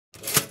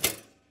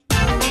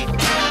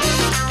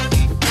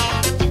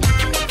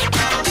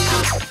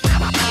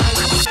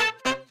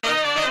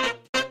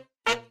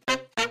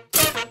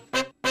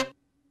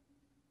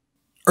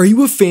Are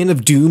you a fan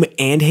of Doom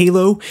and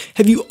Halo?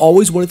 Have you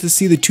always wanted to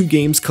see the two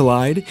games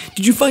collide?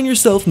 Did you find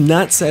yourself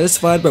not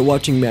satisfied by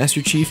watching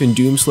Master Chief and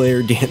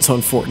Doomslayer dance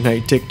on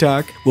Fortnite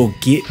TikTok? Well,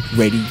 get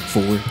ready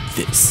for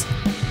this.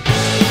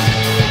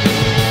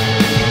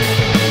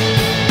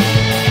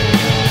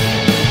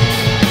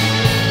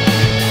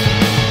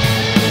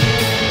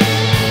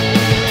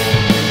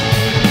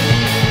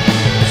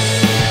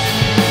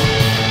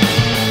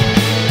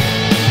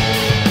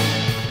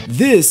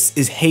 This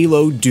is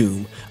Halo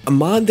Doom, a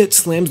mod that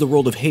slams the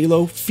world of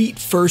Halo feet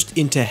first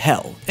into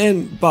hell,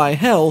 and by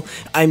hell,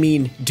 I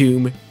mean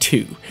Doom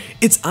 2.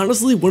 It's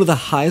honestly one of the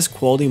highest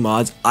quality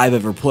mods I've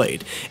ever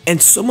played,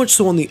 and so much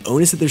so on the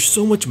onus that there's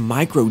so much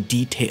micro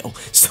detail,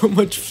 so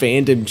much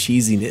fandom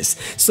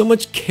cheesiness, so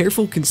much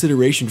careful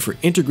consideration for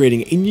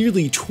integrating a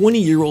nearly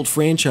 20-year-old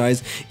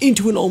franchise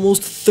into an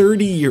almost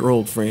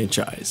 30-year-old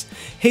franchise.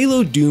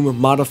 Halo Doom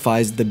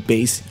modifies the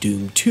base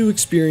Doom 2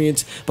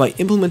 experience by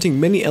implementing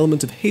many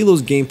elements of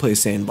Halo's gameplay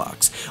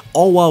sandbox,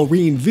 all while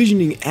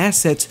re-envisioning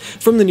assets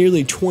from the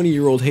nearly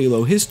 20-year-old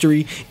Halo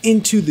history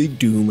into the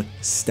Doom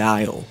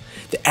style.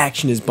 The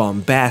action is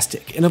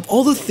bombastic, and of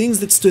all the things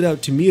that stood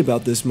out to me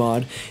about this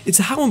mod, it's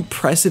how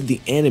impressive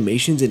the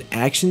animations and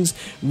actions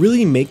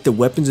really make the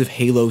weapons of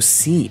Halo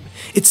seem.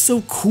 It's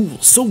so cool,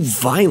 so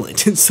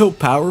violent, and so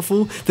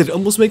powerful that it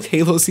almost makes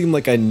Halo seem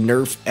like a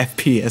Nerf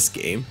FPS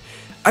game.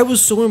 I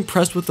was so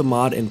impressed with the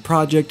mod and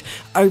project,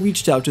 I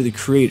reached out to the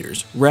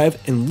creators,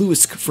 Rev and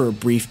Luisk, for a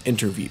brief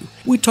interview.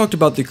 We talked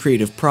about the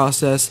creative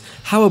process,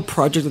 how a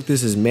project like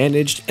this is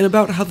managed, and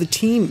about how the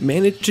team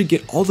managed to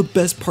get all the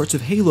best parts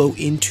of Halo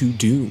into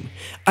Doom.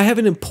 I have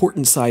an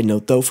important side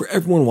note though for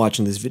everyone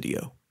watching this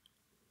video.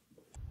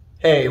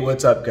 Hey,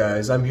 what's up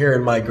guys? I'm here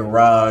in my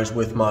garage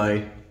with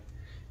my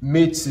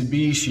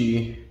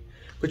Mitsubishi,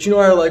 but you know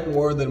what I like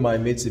more than my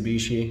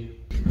Mitsubishi?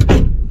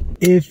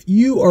 If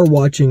you are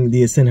watching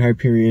the Ascend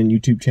Hyperion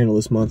YouTube channel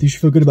this month, you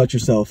should feel good about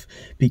yourself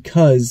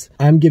because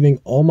I'm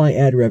giving all my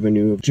ad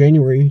revenue of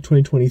January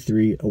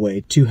 2023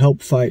 away to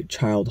help fight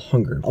child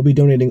hunger. I'll be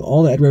donating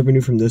all the ad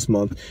revenue from this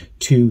month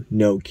to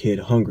No Kid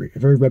Hungry, a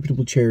very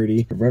reputable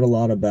charity I've read a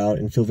lot about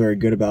and feel very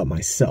good about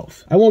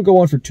myself. I won't go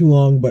on for too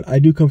long, but I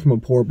do come from a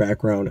poor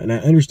background and I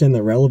understand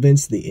the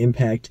relevance, the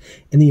impact,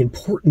 and the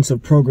importance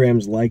of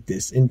programs like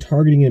this in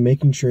targeting and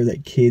making sure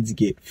that kids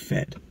get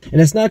fed.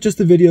 And it's not just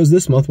the videos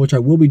this month, which I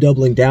will be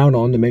doubling down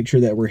on to make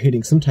sure that we're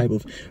hitting some type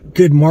of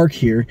good mark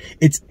here.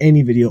 It's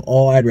any video,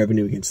 all ad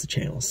revenue against the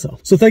channel. So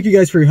thank you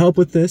guys for your help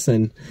with this,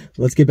 and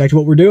let's get back to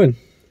what we're doing.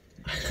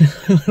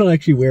 I don't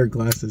actually wear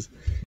glasses.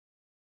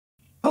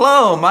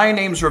 Hello, my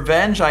name's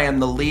Revenge. I am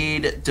the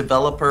lead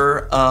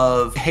developer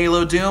of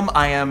Halo Doom.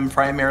 I am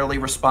primarily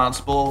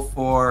responsible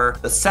for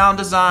the sound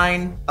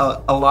design,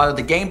 a lot of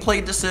the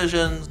gameplay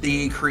decisions,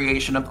 the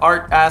creation of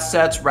art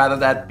assets, rather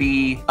that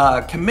be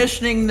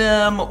commissioning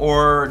them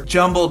or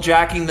jumble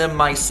jacking them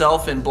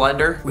myself in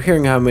Blender. We're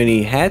hearing how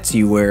many hats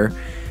you wear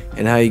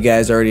and how you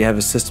guys already have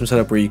a system set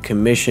up where you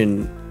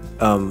commission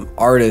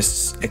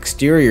artists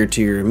exterior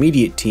to your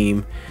immediate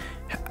team.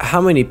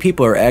 How many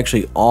people are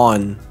actually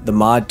on the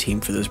mod team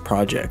for this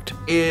project?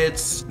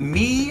 It's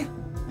me,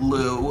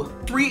 Lou,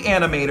 3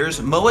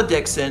 animators, Moa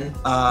Dixon,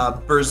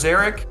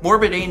 Berserk,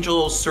 Morbid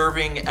Angel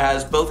serving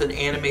as both an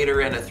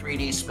animator and a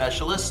 3D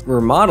specialist. We're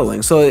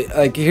modeling. So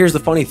like, here's the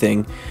funny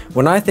thing.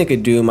 When I think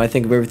of Doom, I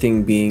think of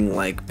everything being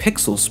like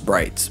pixel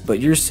sprites, but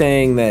you're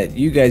saying that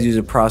you guys use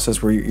a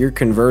process where you're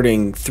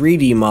converting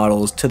 3D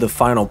models to the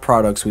final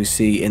products we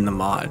see in the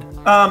mod.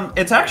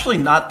 It's actually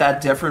not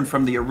that different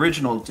from the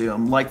original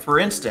Doom. Like for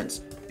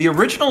instance, the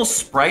original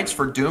sprites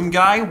for Doom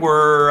Guy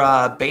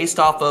were based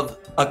off of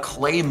a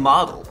clay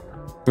model.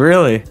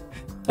 Really?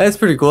 That's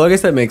pretty cool. I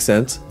guess that makes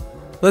sense.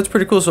 That's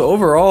pretty cool. So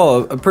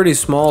overall, a pretty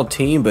small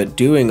team, but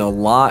doing a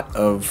lot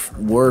of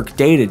work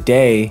day to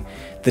day.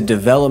 The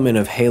development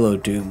of Halo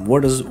Doom.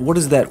 What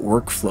does that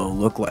workflow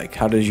look like?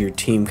 How does your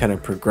team kind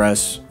of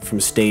progress from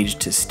stage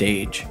to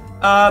stage?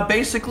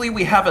 Basically,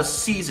 we have a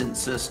season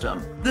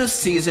system. This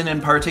season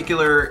in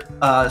particular,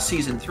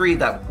 season 3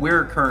 that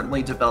we're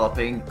currently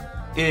developing,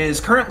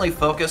 is currently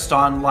focused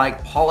on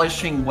like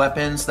polishing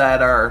weapons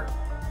that are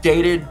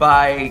dated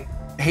by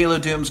Halo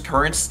Doom's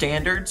current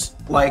standards,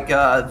 like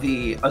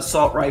the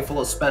assault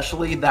rifle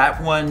especially.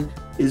 That one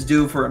is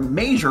due for a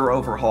major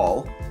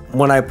overhaul.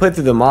 When I played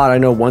through the mod, I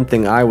know one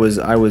thing I was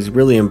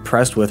really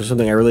impressed with, or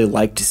something I really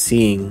liked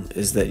seeing,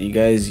 is that you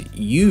guys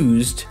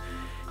used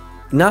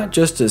not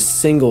just a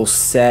single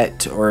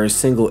set or a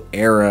single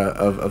era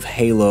of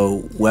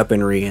Halo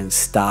weaponry and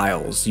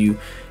styles. You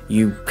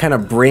kind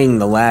of bring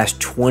the last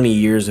 20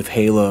 years of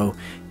Halo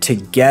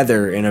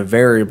together in a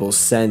variable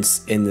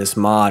sense in this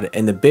mod.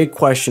 And the big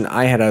question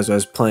I had as I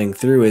was playing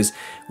through is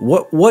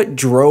what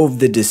drove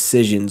the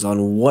decisions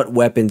on what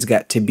weapons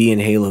got to be in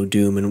Halo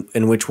Doom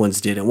and which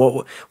ones didn't?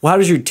 How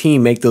does your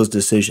team make those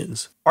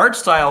decisions? Art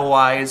style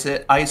wise,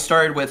 I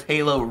started with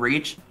Halo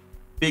Reach.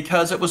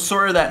 because it was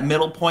sort of that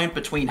middle point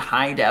between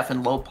high def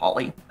and low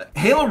poly.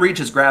 Halo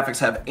Reach's graphics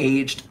have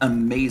aged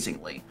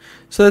amazingly.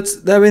 So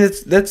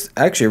that's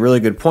actually a really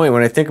good point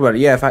when I think about it.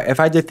 Yeah, if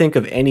I did think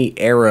of any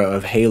era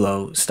of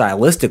Halo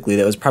stylistically,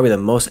 that was probably the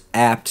most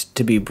apt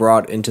to be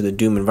brought into the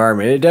Doom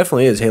environment. It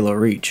definitely is Halo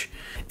Reach.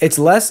 It's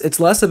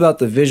less about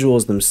the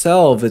visuals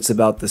themselves, it's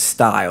about the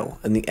style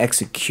and the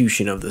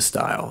execution of the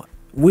style.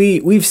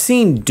 We've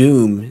seen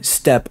Doom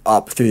step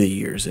up through the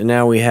years, and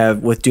now we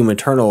have, with Doom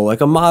Eternal, like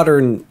a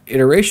modern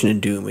iteration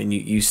of Doom, and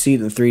you see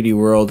it in the 3D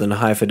world and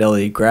high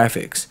fidelity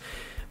graphics.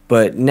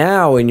 But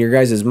now in your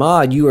guys'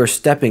 mod, you are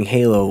stepping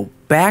Halo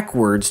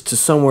backwards to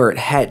somewhere it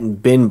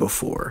hadn't been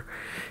before.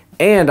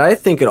 And I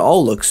think it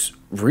all looks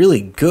really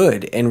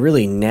good and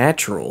really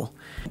natural.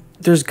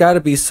 There's got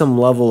to be some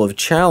level of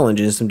challenge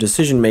and some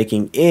decision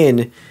making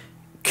in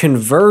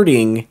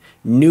converting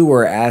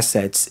newer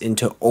assets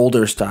into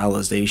older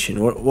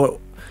stylization.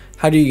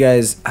 How do you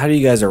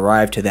guys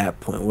arrive to that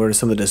point? What are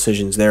some of the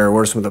decisions there? What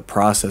are some of the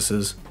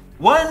processes?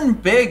 One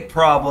big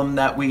problem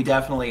that we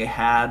definitely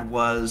had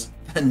was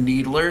the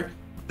Needler.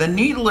 The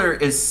Needler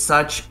is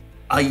such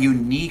a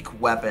unique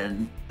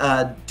weapon.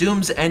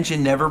 Doom's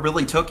engine never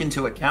really took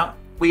into account.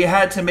 We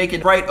had to make a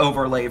bright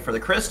overlay for the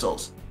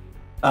crystals,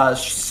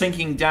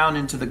 sinking down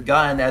into the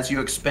gun as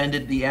you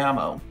expended the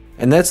ammo.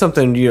 And that's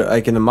something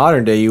like in the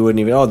modern day you wouldn't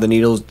even,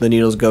 the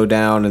needles go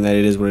down, and that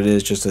it is what it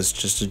is,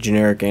 just a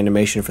generic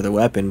animation for the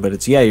weapon. But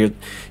it's, yeah,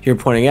 you're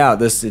pointing out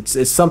this,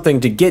 it's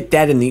something to get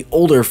that in the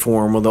older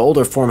form. Well, the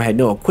older form had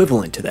no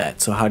equivalent to that,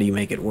 so how do you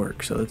make it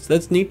work? So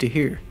that's neat to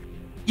hear.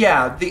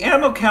 Yeah, the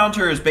ammo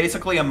counter is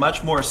basically a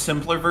much more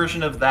simpler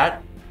version of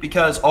that,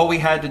 because all we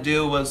had to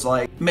do was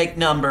like make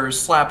numbers,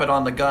 slap it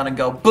on the gun, and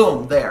go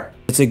boom, there.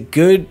 It's a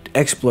good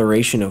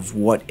exploration of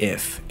what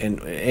if, and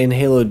in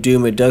Halo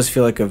Doom it does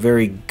feel like a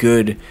very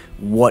good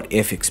what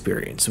if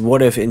experience.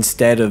 What if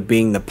instead of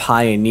being the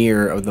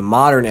pioneer of the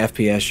modern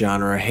FPS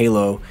genre,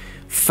 Halo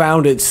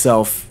found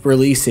itself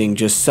releasing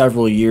just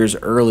several years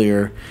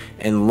earlier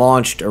and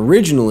launched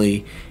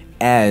originally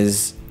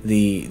as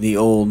the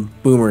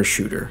old boomer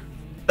shooter?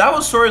 That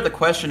was sort of the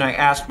question I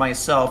asked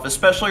myself,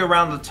 especially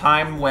around the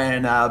time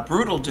when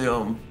Brutal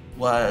Doom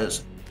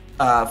was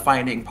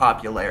finding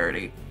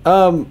popularity.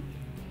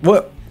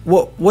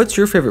 What's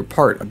your favorite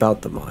part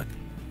about the mod?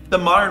 The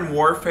Modern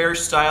Warfare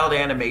styled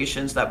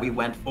animations that we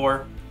went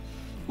for.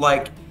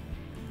 Like,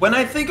 when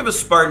I think of a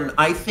Spartan,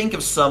 I think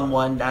of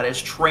someone that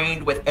is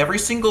trained with every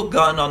single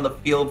gun on the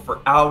field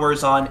for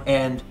hours on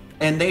end,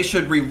 and they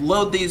should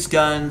reload these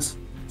guns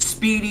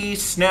speedy,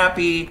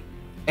 snappy,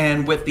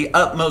 and with the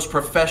utmost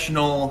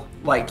professional,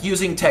 like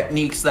using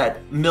techniques that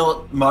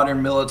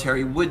modern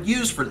military would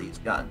use for these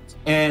guns.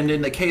 And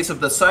in the case of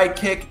the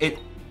sidekick,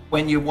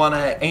 when you want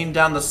to aim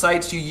down the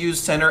sights, you use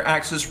center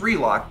axis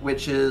relock,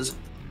 which is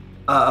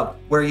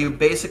where you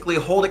basically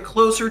hold it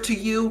closer to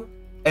you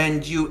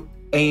and you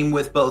aim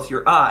with both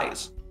your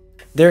eyes.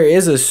 There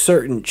is a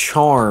certain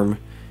charm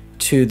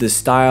to the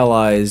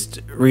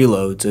stylized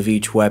reloads of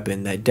each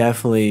weapon that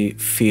definitely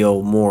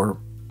feel more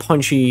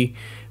punchy,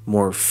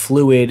 more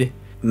fluid,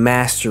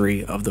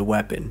 mastery of the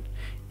weapon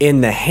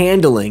in the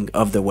handling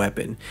of the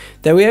weapon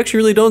that we actually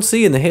really don't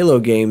see in the Halo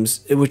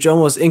games, which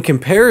almost in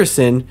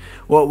comparison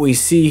what we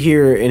see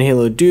here in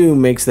Halo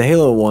Doom makes the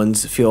Halo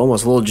ones feel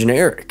almost a little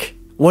generic.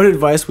 What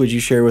advice would you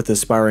share with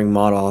aspiring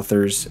mod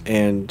authors?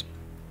 And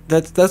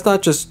that's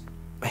not just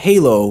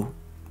Halo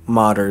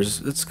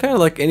modders, it's kind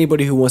of like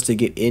anybody who wants to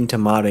get into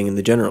modding in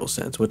the general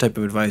sense. What type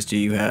of advice do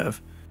you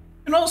have?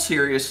 In all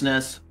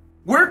seriousness,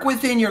 work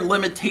within your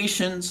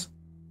limitations.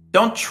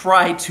 Don't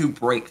try to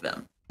break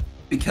them,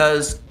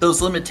 because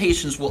those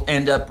limitations will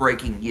end up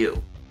breaking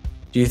you.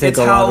 Do you think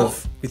a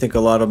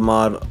lot of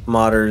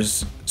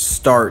modders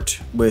start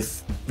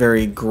with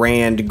very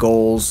grand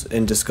goals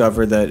and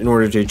discover that in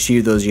order to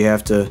achieve those you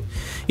have to,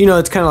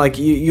 it's kind of like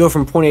you go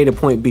from point A to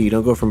point B, you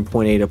don't go from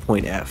point A to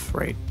point F,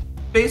 right?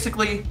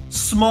 Basically,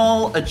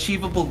 small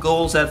achievable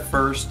goals at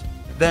first,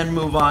 then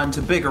move on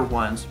to bigger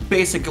ones.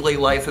 Basically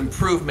life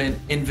improvement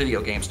in video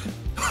games.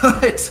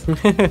 But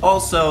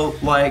also,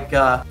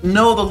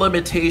 know the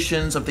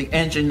limitations of the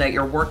engine that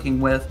you're working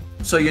with,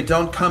 so you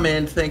don't come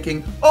in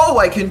thinking, oh,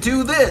 I can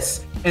do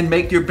this, and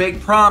make your big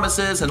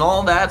promises and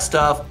all that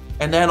stuff,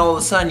 and then all of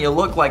a sudden you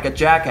look like a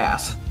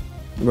jackass.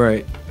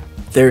 Right.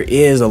 There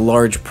is a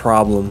large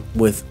problem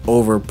with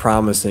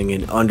over-promising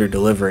and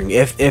under-delivering,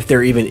 if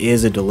there even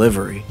is a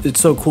delivery.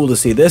 It's so cool to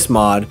see this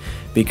mod,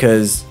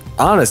 because,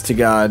 honest to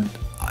God,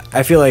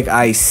 I feel like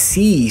I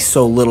see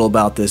so little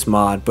about this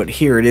mod, but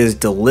here it is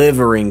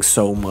delivering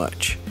so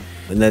much.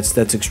 And that's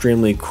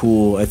extremely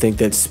cool. I think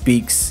that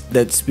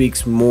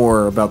speaks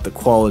more about the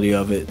quality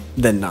of it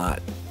than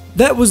not.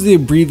 That was the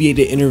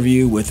abbreviated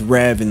interview with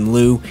Rev and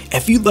Lou.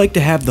 If you'd like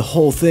to have the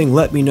whole thing,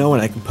 let me know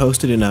and I can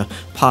post it in a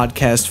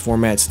podcast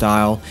format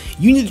style.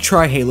 You need to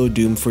try Halo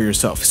Doom for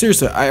yourself.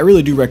 Seriously, I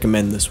really do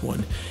recommend this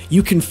one.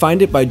 You can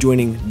find it by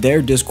joining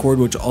their Discord,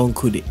 which I'll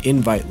include an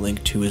invite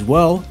link to as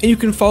well, and you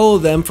can follow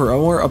them for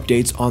more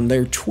updates on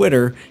their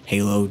Twitter,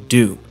 Halo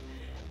Doom.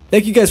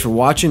 Thank you guys for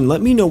watching.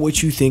 Let me know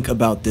what you think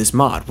about this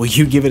mod. Will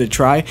you give it a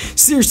try?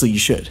 Seriously, you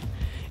should.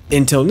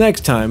 Until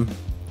next time,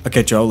 I'll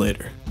catch y'all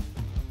later.